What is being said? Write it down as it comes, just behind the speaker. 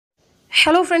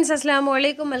Hello friends, assalamu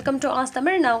alaikum. Welcome to Ask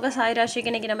Tamil. நான் உங்க சாய் ராஷிக்.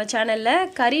 இன்னைக்கு நம்ம சேனல்ல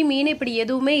கறி மீன் இப்படி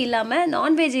எதுவுமே இல்லாம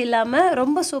நான்வெஜ் இல்லாம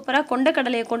ரொம்ப சூப்பரா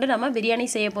கொண்டக்கடலையை கொண்டு நம்ம பிரியாணி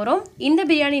செய்ய போறோம். இந்த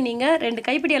பிரியாணி நீங்க 2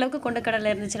 கைப்பிடி அளவுக்கு கொண்டக்கடலை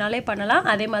இருந்துச்சுனாலே பண்ணலாம்.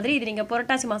 அதே மாதிரி இது நீங்க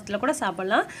புரட்டாசி மாசத்துல கூட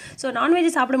சாப்பிடலாம். சோ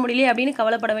நான்வெஜ் சாப்பிட முடியல அப்படினு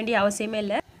கவலைப்பட வேண்டிய அவசியமே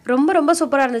இல்ல. ரொம்ப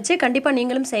சூப்பரா இருந்துச்சு. கண்டிப்பா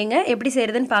நீங்களும் செய்யுங்க. எப்படி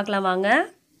செய்யறதுன்னு பார்க்கலாம் வாங்க.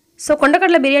 So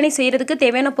கொண்டக்கடலை பிரியாணி செய்யிறதுக்கு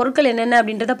தேவையான பொருட்கள் என்னென்ன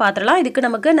அப்படின்றத பாத்துறலாம். இதுக்கு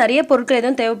நமக்கு நிறைய பொருட்கள்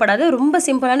எதுவும் தேவைப்படாது. ரொம்ப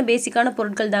சிம்பிளான பேசிக்கான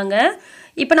பொருட்கள் தாங்க.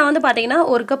 இப்போ நான் வந்து பாத்தீங்கன்னா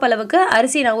 1 கப் அளவுக்கு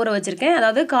அரிசி நான் ஊற வச்சிருக்கேன்.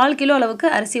 அதாவது 1/4 கிலோ அளவுக்கு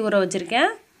அரிசி ஊற வச்சிருக்கேன்.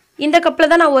 இந்த கப்ல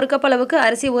தான் நான் 1 கப் அளவுக்கு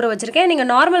அரிசி ஊற வச்சிருக்கேன். நீங்க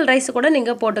நார்மல் ரைஸ் கூட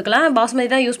நீங்க போட்டுக்கலாம்.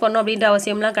 பாஸ்மதி தான் யூஸ் பண்ணனும் அப்படின்ற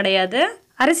அவசியம்லாம் கிடையாது.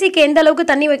 அரிசிக்கு எந்த அளவுக்கு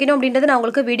தண்ணி வைக்கணும் அப்படின்றத நான்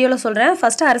உங்களுக்கு வீடியோல சொல்றேன்.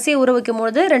 ஃபர்ஸ்ட் அரிசி ஊற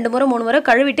வைக்கும்போது 2 முறை 3 முறை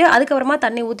கழுவிட்டு அதுக்கு அப்புறமா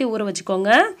தண்ணி ஊத்தி ஊற வச்சுக்கோங்க.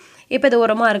 இப்போ இது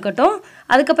ஓரமா இருக்கட்டும்.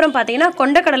 அதுக்கு அப்புறம் பாத்தீங்கன்னா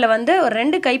கொண்டக்கடலை வந்து ஒரு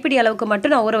 2 கைப்பிடி அளவுக்கு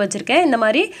மட்டும் நான் ஊற வச்சிருக்கேன். இந்த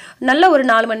மாதிரி நல்ல ஒரு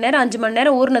 4 மணி நேரம் 5 மணி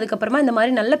நேரம் ஊறினதுக்கு அப்புறமா இந்த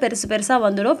மாதிரி நல்ல பெருசா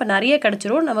வந்துரும். இப்ப நிறைய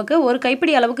கிடைச்சிரும். நமக்கு ஒரு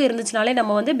கைப்பிடி அளவுக்கு இருந்துச்சுனாலே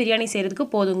நம்ம வந்து பிரியாணி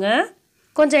செய்யிறதுக்கு போதுங்க.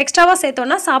 கொஞ்சம் எக்ஸ்ட்ராவா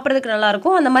சேர்த்தோம்னா சாப்பிடுறதுக்கு நல்லா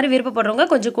இருக்கும். அந்த மாதிரி விருப்பப்படுறவங்க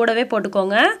கொஞ்சம் கூடவே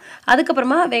போட்டுக்கோங்க. அதுக்கு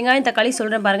அப்புறமா வெங்காயம் தக்காளி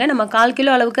சொல்றேன் பாருங்க. நம்ம 1/4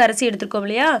 கிலோ அளவுக்கு அரிசி எடுத்துக்கோம்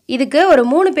இல்லையா? இதுக்கு ஒரு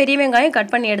 3 பெரிய வெங்காயம்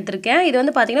கட் பண்ணி எடுத்துர்க்கேன். இது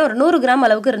வந்து பாத்தீங்கன்னா ஒரு 100 கிராம்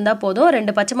அளவுக்கு இருந்தா போதும்.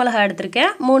 2 பச்சை மிளகாய்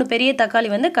எடுத்துர்க்கேன். 3 பெரிய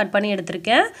தக்காளி வந்து கட் பண்ணி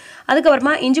எடுத்துர்க்கேன். அதுக்கு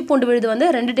அப்புறமா இஞ்சி பூண்டு விழுது வந்து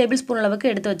 2 டேபிள் ஸ்பூன்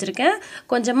அளவுக்கு எடுத்து வச்சிருக்கேன்.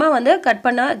 கொஞ்சமா வந்து கட்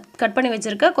பண்ணி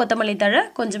வச்சிருக்க கொத்தமல்லி தழை,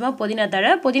 கொஞ்சமா புதினா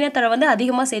தழை. புதினா தழை வந்து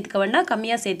அதிகமா சேர்த்துக்க வேண்டாம்,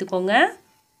 கம்மியா சேர்த்துக்கோங்க.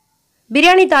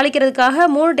 பிரியாணி தாளிக்கிறதுக்காக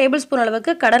 3 டேபிள் ஸ்பூன்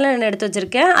அளவுக்கு கடலை எண்ணெய் எடுத்து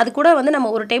வச்சிருக்கேன். அது கூட வந்து நம்ம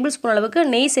 1 டேபிள் ஸ்பூன் அளவுக்கு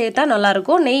நெய் சேர்த்தா நல்லா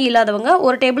இருக்கும். நெய் இல்லாதவங்க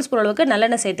 1 டேபிள் ஸ்பூன் அளவுக்கு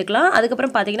நல்லெண்ணெய் சேர்த்துக்கலாம். அதுக்கு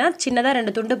அப்புறம் பாத்தீங்கன்னா சின்னதா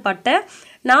 2 துண்டு பட்டை,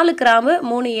 4 கிராம்பு,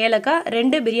 3 ஏலக்காய்,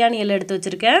 2 பிரியாணி இலை எடுத்து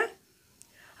வச்சிருக்கேன்.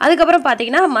 அதுக்கு அப்புறம்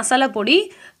பாத்தீங்கன்னா மசாலா பொடி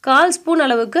 1/4 ஸ்பூன்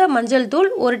அளவுக்கு மஞ்சள் தூள்,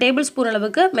 1 டேபிள் ஸ்பூன்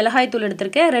அளவுக்கு மிளகாய் தூள்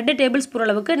எடுத்துர்க்கேன். 2 டேபிள் ஸ்பூன்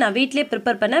அளவுக்கு நான் வீட்லயே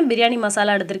ப்ரிப்பேர் பண்ண பிரியாணி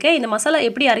மசாலா எடுத்துர்க்கேன். இந்த மசாலா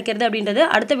எப்படி அரைக்கிறது அப்படின்றது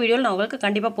அடுத்த வீடியோல நான் உங்களுக்கு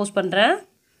கண்டிப்பா போஸ்ட் பண்றேன்.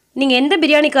 நீங்க எந்த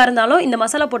பிரியாணிக்கா இருந்தாலும் இந்த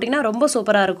மசாலா போட்டீங்கன்னா ரொம்ப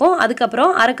சூப்பரா இருக்கும். அதுக்கு அப்புறம்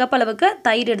 1/2 கப் அளவுக்கு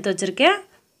தயிர் எடுத்து வச்சிருக்கேன்.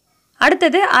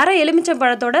 அடுத்தது 1/2 எலுமிச்சம்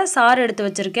பழத்தோட சாறு எடுத்து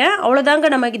வச்சிருக்கேன். அவ்வளவுதாங்க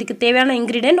நமக்கு இதுக்கு தேவையான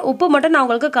இன்கிரிடியன்ட். உப்பு மட்டும் நான்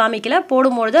உங்களுக்கு காமிக்கல.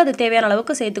 போடும்போது அது தேவையான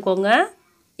அளவுக்கு சேர்த்துக்கோங்க.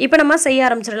 இப்போ நம்ம செய்ய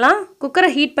ஆரம்பிச்சிடலாம். குக்கரை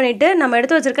ஹீட் பண்ணிட்டு நம்ம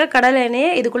எடுத்து வச்சிருக்க கடலை எண்ணெயை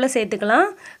இதுக்குள்ள சேர்த்துக்கலாம்.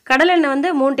 கடலை எண்ணெய் வந்து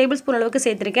 3 டேபிள் ஸ்பூன் அளவுக்கு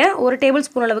சேர்த்திருக்கேன். 1 டேபிள்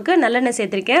ஸ்பூன் அளவுக்கு நல்லெண்ணெய்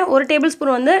சேர்த்திருக்கேன். 1 டேபிள்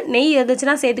ஸ்பூன் வந்து நெய்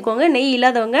இருந்துச்சுன்னா சேர்த்துக்கோங்க. நெய்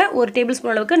இல்லாதவங்க 1 டேபிள்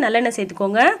ஸ்பூன் அளவுக்கு நல்லெண்ணெய்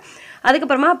சேர்த்துக்கோங்க. அதுக்கு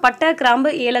அப்புறமா பட்டை,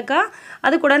 கிராம்பு, ஏலக்காய்,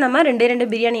 அது கூட நம்ம 2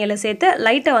 பிரியாணி இலை சேர்த்து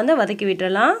லைட்டா வந்து வதக்கி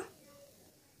விட்டுறலாம்.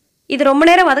 இது ரொம்ப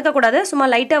நேரம் வதக்க கூடாது. சும்மா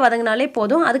லைட்டா வதங்கினாலே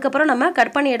போதும். அதுக்கு அப்புறம் நம்ம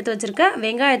கட் பண்ணி எடுத்து வச்சிருக்க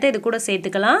வெங்காயத்தை இது கூட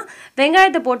சேர்த்துக்கலாம்.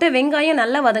 வெங்காயத்தை போட்டு வெங்காயம்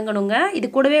நல்லா வதங்கணுங்க. இது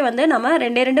கூடவே வந்து நம்ம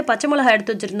 2 பச்சை மிளகாய்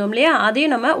எடுத்து வச்சிருந்தோம் இல்லையா?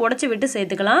 அதையும் நம்ம உடைச்சு விட்டு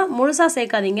சேர்த்துக்கலாம். முழுசா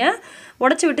சேர்க்காதீங்க.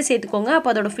 உடைச்சு விட்டு சேர்த்துக்கோங்க.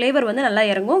 அப்போ அதோட ஃப்ளேவர் வந்து நல்லா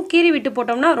இறங்கும். கீறி விட்டு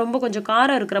போட்டோம்னா ரொம்ப கொஞ்சம்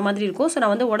காரம் இருக்கிற மாதிரி இருக்கும். ஸோ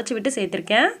நான் வந்து உடைச்சு விட்டு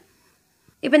சேர்த்திருக்கேன்.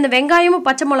 இப்போ இந்த வெங்காயமும்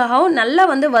பச்சை மிளகாவும் நல்லா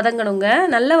வந்து வதங்கணுங்க.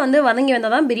 நல்லா வந்து வதங்கி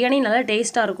வந்தால் தான் பிரியாணி நல்லா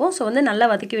டேஸ்ட்டாக இருக்கும். ஸோ வந்து நல்லா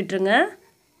வதக்கி விட்டுருங்க.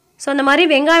 ஸோ இந்த மாதிரி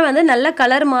வெங்காயம் வந்து நல்ல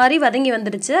கலர் மாதிரி வதங்கி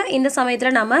வந்துடுச்சு. இந்த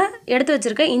சமயத்தில் நம்ம எடுத்து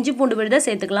வச்சிருக்க இஞ்சி பூண்டு விழுதை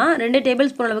சேர்த்துக்கலாம். 2 டேபிள்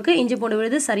ஸ்பூன் அளவுக்கு இஞ்சி பூண்டு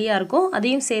விழுது சரியாக இருக்கும்.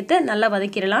 அதையும் சேர்த்து நல்லா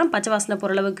வதக்கிடலாம். பச்சை வாசனை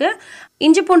போகிற அளவுக்கு.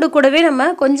 இஞ்சி பூண்டு கூடவே நம்ம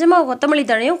கொஞ்சமாக கொத்தமல்லி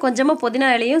தழையும் கொஞ்சமாக புதினா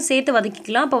இலையும் சேர்த்து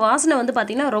வதக்கிக்கலாம். அப்போ வாசனை வந்து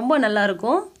பார்த்திங்கன்னா ரொம்ப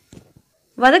நல்லாயிருக்கும்.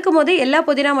 வதக்கும் போது எல்லா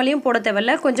புதினா மல்லியும் போட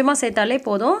தேவையில்ல, கொஞ்சமாக சேர்த்தாலே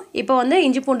போதும். இப்போ வந்து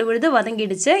இஞ்சி பூண்டு விழுது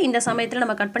வதங்கிடுச்சு. இந்த சமயத்தில்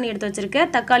நம்ம கட் பண்ணி எடுத்து வச்சிருக்க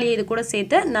தக்காளியை இது கூட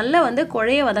சேர்த்து நல்லா வந்து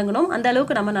குழைய வதங்கணும். அந்த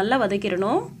அளவுக்கு நம்ம நல்லா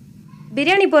வதக்கிடணும்.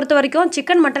 பிரியாணி பொறுத்த வரைக்கும்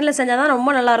சிக்கன் மட்டனில் செஞ்சால் தான் ரொம்ப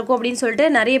நல்லாயிருக்கும் அப்படின்னு சொல்லிட்டு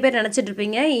நிறைய பேர் நினச்சிட்டு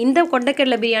இருப்பீங்க. இந்த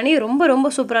கொண்டக்கடலை பிரியாணி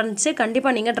ரொம்ப சூப்பராக இருந்துச்சு.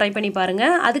 கண்டிப்பாக நீங்கள் ட்ரை பண்ணி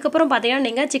பாருங்கள். அதுக்கப்புறம் பார்த்தீங்கன்னா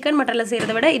நீங்கள் சிக்கன் மட்டனில்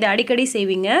செய்கிறத விட இதை அடிக்கடி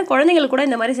செய்வீங்க. குழந்தைங்களுக்கு கூட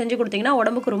இந்த மாதிரி செஞ்சு கொடுத்தீங்கன்னா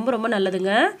உடம்புக்கு ரொம்ப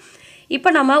நல்லதுங்க. இப்போ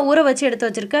நம்ம ஊற வச்சு எடுத்து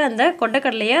வச்சிருக்க அந்த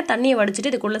கொண்டக்கடலையை தண்ணியை வடிச்சிட்டு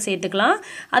இதுக்குள்ளே சேர்த்துக்கலாம்.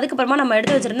 அதுக்கப்புறமா நம்ம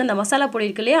எடுத்து வச்சிருந்த அந்த மசாலா பொடி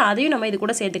இருக்கு இல்லையா? அதையும் நம்ம இது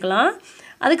கூட சேர்த்துக்கலாம்.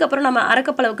 அதுக்கப்புறம் நம்ம 1/2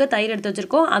 கப் அளவுக்கு தயிர் எடுத்து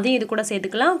வச்சிருக்கோம். அதையும் இது கூட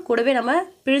சேர்த்துக்கலாம். கூடவே நம்ம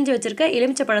பிழிஞ்சு வச்சிருக்க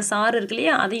எலுமிச்சப்பழ சாறு இருக்கு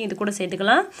இல்லையா? அதையும் இது கூட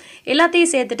சேர்த்துக்கலாம்.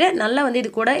 எல்லாத்தையும் சேர்த்துட்டு நல்லா வந்து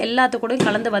இது கூட எல்லாத்துக்கூடையும்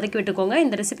கலந்து வதக்கி விட்டுக்கோங்க.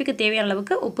 இந்த ரெசிபிக்கு தேவையான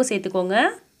அளவுக்கு உப்பு சேர்த்துக்கோங்க.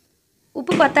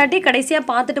 உப்பு பத்தாட்டி கடைசியாக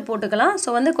பார்த்துட்டு போட்டுக்கலாம். ஸோ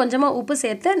வந்து கொஞ்சமாக உப்பு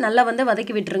சேர்த்து நல்லா வந்து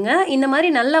வதக்கி விட்டுருங்க. இந்த மாதிரி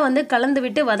நல்லா வந்து கலந்து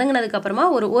விட்டு வதங்கினதுக்கப்புறமா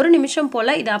ஒரு நிமிஷம்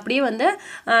போல் இதை அப்படியே வந்து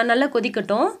நல்லா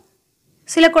கொதிக்கட்டும்.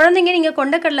 சில குழந்தைங்க நீங்கள்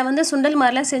கொண்டக்கடலை வந்து சுண்டல்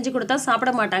மாதிரிலாம் செஞ்சு கொடுத்தா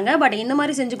சாப்பிட மாட்டாங்க. பட் இந்த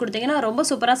மாதிரி செஞ்சு கொடுத்தீங்கன்னா ரொம்ப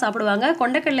சூப்பராக சாப்பிடுவாங்க.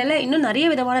 கொண்டக்கடலையில் இன்னும் நிறைய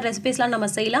விதமான ரெசிபிஸ்லாம்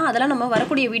நம்ம செய்யலாம். அதெல்லாம் நம்ம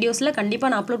வரக்கூடிய வீடியோஸில்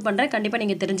கண்டிப்பாக நான் அப்லோட் பண்ணுறேன். கண்டிப்பாக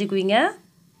நீங்கள் தெரிஞ்சுக்குவீங்க.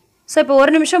 ஸோ இப்போ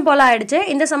 1 நிமிஷம் போல் ஆயிடுச்சு.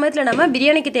 இந்த சமயத்தில் நம்ம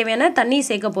பிரியாணிக்கு தேவையான தண்ணி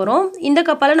சேர்க்க போகிறோம். இந்த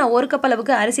கப்பால் நான் 1 கப்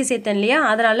அளவுக்கு அரிசி சேர்த்தேன் இல்லையா?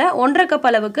 அதனால் 1.5 கப்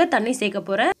அளவுக்கு தண்ணி சேர்க்க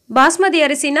போகிறேன். பாஸ்மதி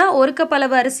அரிசினா 1 கப்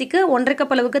அளவு அரிசிக்கு 1.5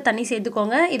 கப் அளவுக்கு தண்ணி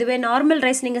சேர்த்துக்கோங்க. இதுவே நார்மல்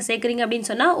ரைஸ் நீங்கள் சேர்க்குறீங்க அப்படின்னு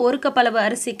சொன்னால் 1 கப் அளவு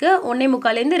அரிசிக்கு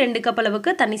 1.25 2 கப்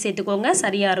அளவுக்கு தண்ணி சேர்த்துக்கோங்க.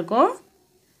 சரியாக இருக்கும்.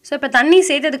 ஸோ இப்போ தண்ணி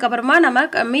சேர்த்ததுக்கப்புறமா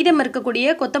நம்ம மீதம்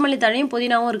இருக்கக்கூடிய கொத்தமல்லி தழையும்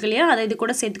புதினாவும் இருக்கு இல்லையா, அதை இது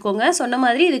கூட சேர்த்துக்கோங்க. சொன்ன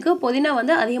மாதிரி இதுக்கு புதினா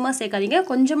வந்து அதிகமாக சேர்க்காதீங்க,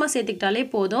 கொஞ்சமாக சேர்த்துக்கிட்டாலே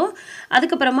போதும்.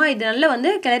 அதுக்கப்புறமா இது நல்லா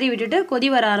வந்து கிளறி விட்டுட்டு கொதி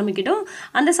வர ஆரம்பிக்கட்டும்.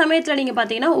 அந்த சமயத்தில் நீங்கள்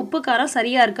பார்த்தீங்கன்னா உப்பு காரம்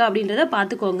சரியாக இருக்கா அப்படின்றத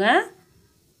பார்த்துக்கோங்க.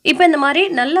 இப்போ இந்த மாதிரி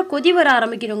நல்லா கொதி வர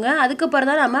ஆரம்பிக்கணுங்க. அதுக்கப்புறம்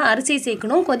தான் நம்ம அரிசி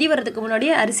சேர்க்கணும். கொதி வரதுக்கு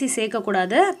முன்னாடியே அரிசி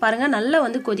சேர்க்கக்கூடாது. பாருங்கள் நல்லா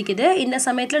வந்து கொதிக்குது. இந்த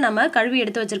சமயத்தில் நம்ம கழுவி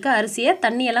எடுத்து வச்சுருக்க அரிசியை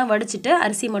தண்ணியெல்லாம் வடிச்சிட்டு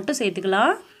அரிசி மட்டும்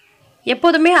சேர்த்துக்கலாம்.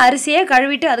 எப்போதுமே அரிசியை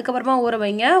கழுவிட்டு அதுக்கப்புறமா ஊற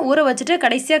வைங்க. ஊற வச்சுட்டு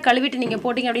கடைசியாக கழுவிட்டு நீங்கள்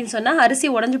போட்டிங்க அப்படின்னு சொன்னால் அரிசி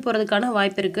உடஞ்சி போகிறதுக்கான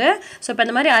வாய்ப்பு இருக்குது. ஸோ இப்போ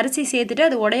இந்த மாதிரி அரிசி சேர்த்துட்டு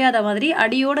அது உடையாத மாதிரி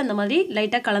அடியோடு இந்த மாதிரி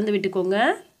லைட்டாக கலந்து விட்டுக்கோங்க.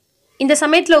 இந்த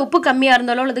சமயத்தில் உப்பு கம்மியாக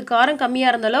இருந்தாலோ அல்லது காரம்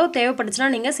கம்மியாக இருந்தாலோ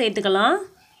தேவைப்பட்டுச்சுன்னா நீங்கள் சேர்த்துக்கலாம்.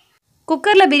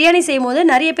 குக்கரில் பிரியாணி செய்யும் போது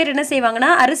நிறைய பேர் என்ன செய்வாங்கன்னா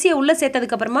அரிசியை உள்ளே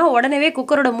சேர்த்ததுக்கப்புறமா உடனே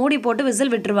குக்கரோட மூடி போட்டு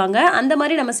விசில் விட்டுருவாங்க. அந்த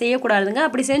மாதிரி நம்ம செய்யக்கூடாதுங்க.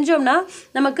 அப்படி செஞ்சோம்னா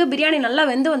நமக்கு பிரியாணி நல்லா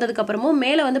வெந்து வந்ததுக்கப்புறமும்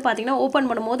மேலே வந்து பார்த்திங்கன்னா ஓப்பன்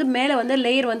பண்ணும்போது மேலே வந்து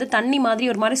லேயர் வந்து தண்ணி மாதிரி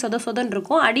ஒரு மாதிரி சொதன்னு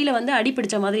இருக்கும், அடியில் வந்து அடி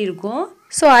பிடிச்ச மாதிரி இருக்கும்.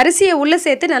 ஸோ அரிசியை உள்ளே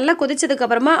சேர்த்து நல்லா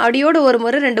கொதிச்சதுக்கப்புறமா அடியோடு ஒரு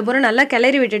முறை 2 முறை நல்லா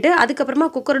கிளறி விட்டுட்டு அதுக்கப்புறமா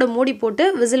குக்கரோட மூடி போட்டு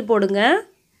விசில் போடுங்க.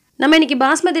 நம்ம இன்றைக்கி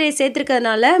பாஸ்மதி ரைஸ்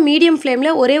சேர்த்துருக்கிறதுனால மீடியம்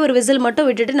ஃப்ளேமில் ஒரே ஒரு விசில் மட்டும்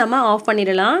விட்டுட்டு நம்ம ஆஃப்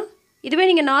பண்ணிடலாம். இதுவே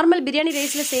நீங்கள் நார்மல் பிரியாணி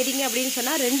ரைஸில் செய்கிறீங்க அப்படின்னு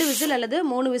சொன்னால் 2 விசில் அல்லது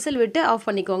 3 விசில் விட்டு ஆஃப்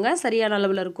பண்ணிக்கோங்க, சரியான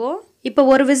அளவில் இருக்கும். இப்போ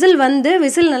ஒரு விசில்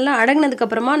விசில் நல்லா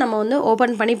அடங்கினதுக்கப்புறமா நம்ம வந்து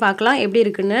ஓப்பன் பண்ணி பார்க்கலாம் எப்படி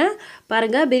இருக்குன்னு.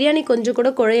 பாருங்கள், பிரியாணி கொஞ்சம் கூட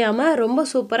குழையாமல் ரொம்ப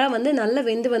சூப்பராக வந்து நல்லா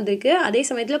வெந்து வந்திருக்கு. அதே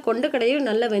சமயத்தில் கொண்டக்கடையும்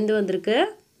நல்லா வெந்து வந்திருக்கு.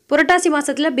 புரட்டாசி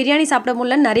மாதத்தில் பிரியாணி சாப்பிட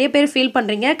முடியல நிறைய பேர் ஃபீல்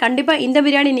பண்ணுறீங்க. கண்டிப்பாக இந்த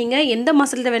பிரியாணி நீங்கள் எந்த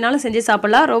மாதத்தில் வேணாலும் செஞ்சு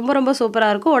சாப்பிட்லாம். ரொம்ப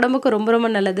சூப்பராக இருக்கும், உடம்புக்கு ரொம்ப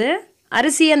நல்லது.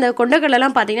 அரிசி அந்த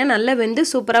கொண்டக்கடலைலாம் பார்த்தீங்கன்னா நல்லா வெந்து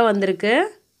சூப்பராக வந்திருக்கு.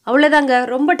 அவ்வளோதாங்க,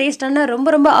 ரொம்ப டேஸ்டான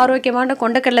ரொம்ப ஆரோக்கியமான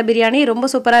கொண்டக்கடலை பிரியாணி ரொம்ப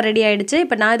சூப்பராக ரெடி ஆகிடுச்சு.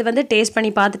 இப்போ நான் இது வந்து டேஸ்ட்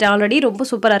பண்ணி பார்த்துட்டேன், ஆல்ரெடி ரொம்ப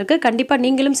சூப்பராக இருக்குது. கண்டிப்பாக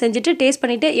நீங்களும் செஞ்சுட்டு டேஸ்ட்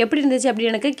பண்ணிவிட்டு எப்படி இருந்துச்சு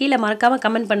அப்படின்னு எனக்கு கீழே மறக்காமல்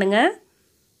கமெண்ட் பண்ணுங்கள்.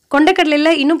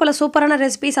 கொண்டக்கடலையில் இன்னும் பல சூப்பரான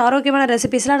ரெசிபிஸ், ஆரோக்கியமான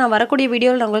ரெசிபிஸ்லாம் நான் வரக்கூடிய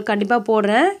வீடியோவில் நான் உங்களுக்கு கண்டிப்பாக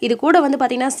போடுறேன். இது கூட வந்து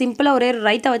பார்த்திங்கன்னா சிம்பிளாக ஒரே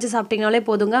ரைத்தா வச்சு சாப்பிட்டிங்கனாலே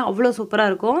போதுங்க, அவ்வளோ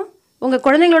சூப்பராக இருக்கும். உங்கள்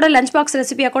குழந்தைங்களோட லஞ்ச் பாக்ஸ்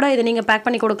ரெசிபியாக கூட இதை நீங்கள் பேக்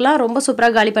பண்ணி கொடுக்கலாம், ரொம்ப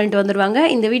சூப்பராக காலி பண்ணிட்டு வந்துடுவாங்க.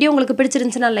 இந்த வீடியோ உங்களுக்கு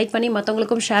பிடிச்சிருந்துச்சுன்னா லைக் பண்ணி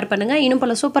மற்றவங்களுக்கும் ஷேர் பண்ணுங்கள். இன்னும்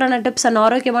பல சூப்பரான டிப்ஸ் அண்ட்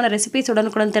ஆரோக்கியமான ரெசிபிஸ்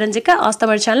உடனுக்குடன் தெரிஞ்சுக்க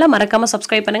ஆஸ்தமிழ் சேனலை மறக்காமல்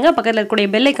சப்ஸ்கிரைப் பண்ணுங்கள். பக்கத்தில்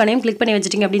இருக்கக்கூடிய பெல் ஐக்கானையும் கிளிக் பண்ணி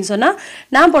வச்சிட்டிங்க அப்படின்னு சொன்னால்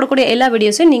நான் போடக்கூடிய எல்லா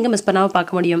வீடியோஸையும் நீங்கள் மிஸ் பண்ணாமல்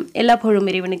பார்க்க முடியும். எல்லா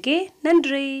புகழும் இறைவனுக்கே.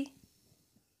 நன்றி.